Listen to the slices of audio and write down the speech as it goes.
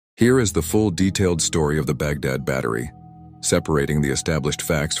Here is the full detailed story of the Baghdad battery, separating the established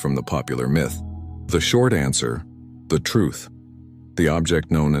facts from the popular myth. The short answer: the truth. The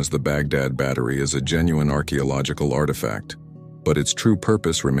object known as the Baghdad battery is a genuine archaeological artifact, but its true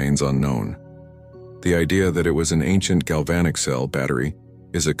purpose remains unknown. The idea that it was an ancient galvanic cell battery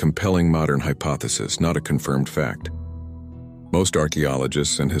is a compelling modern hypothesis, not a confirmed fact. Most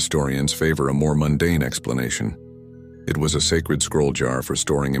archaeologists and historians favor a more mundane explanation. It was a sacred scroll jar for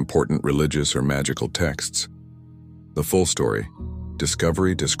storing important religious or magical texts. The full story: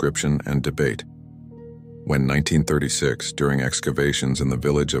 discovery, description, and debate. When 1936, during excavations in the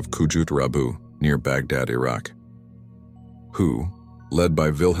village of Khujut Rabu, near Baghdad, Iraq. Who, led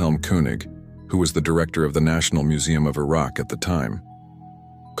by Wilhelm König, who was the director of the National Museum of Iraq at the time.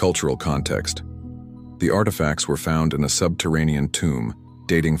 Cultural context: the artifacts were found in a subterranean tomb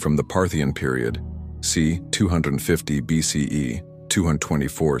dating from the Parthian period, c. 250 BCE,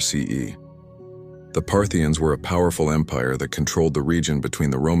 224 CE. The Parthians were a powerful empire that controlled the region between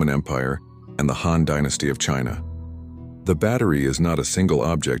the Roman Empire and the Han Dynasty of China. The battery is not a single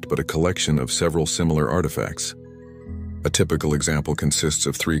object but a collection of several similar artifacts. A typical example consists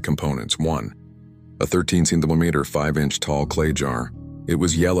of three components. 1. A 13 cm 5-inch tall clay jar. It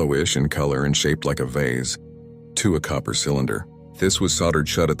was yellowish in color and shaped like a vase. 2. A copper cylinder. This was soldered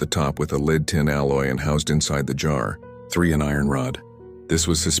shut at the top with a lid tin alloy and housed inside the jar. 3. An iron rod. This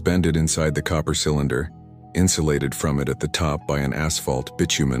was suspended inside the copper cylinder, insulated from it at the top by an asphalt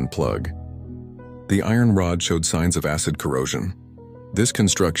bitumen plug. The iron rod showed signs of acid corrosion. This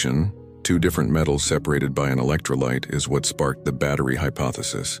construction, two different metals separated by an electrolyte, is what sparked the battery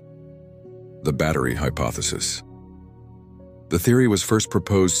hypothesis. The battery hypothesis. The theory was first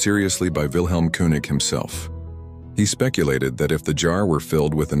proposed seriously by Wilhelm König himself. He speculated that if the jar were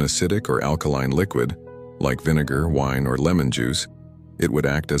filled with an acidic or alkaline liquid, like vinegar, wine, or lemon juice, it would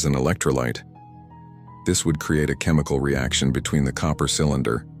act as an electrolyte. This would create a chemical reaction between the copper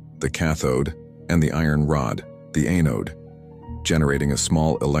cylinder, the cathode, and the iron rod, the anode, generating a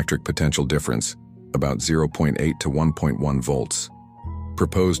small electric potential difference, about 0.8 to 1.1 volts.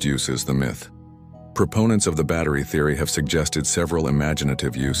 Proposed uses: the myth. Proponents of the battery theory have suggested several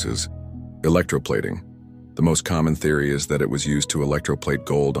imaginative uses. Electroplating. The most common theory is that it was used to electroplate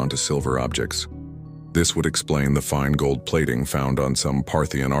gold onto silver objects. This would explain the fine gold plating found on some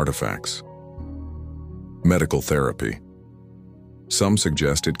Parthian artifacts. Medical therapy. Some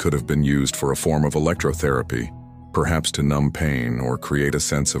suggest it could have been used for a form of electrotherapy, perhaps to numb pain or create a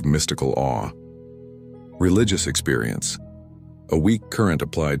sense of mystical awe. Religious experience. A weak current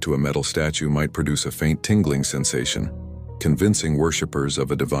applied to a metal statue might produce a faint tingling sensation, convincing worshippers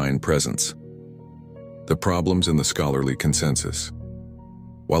of a divine presence. The problems in the scholarly consensus.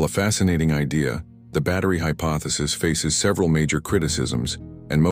 While a fascinating idea, the battery hypothesis faces several major criticisms,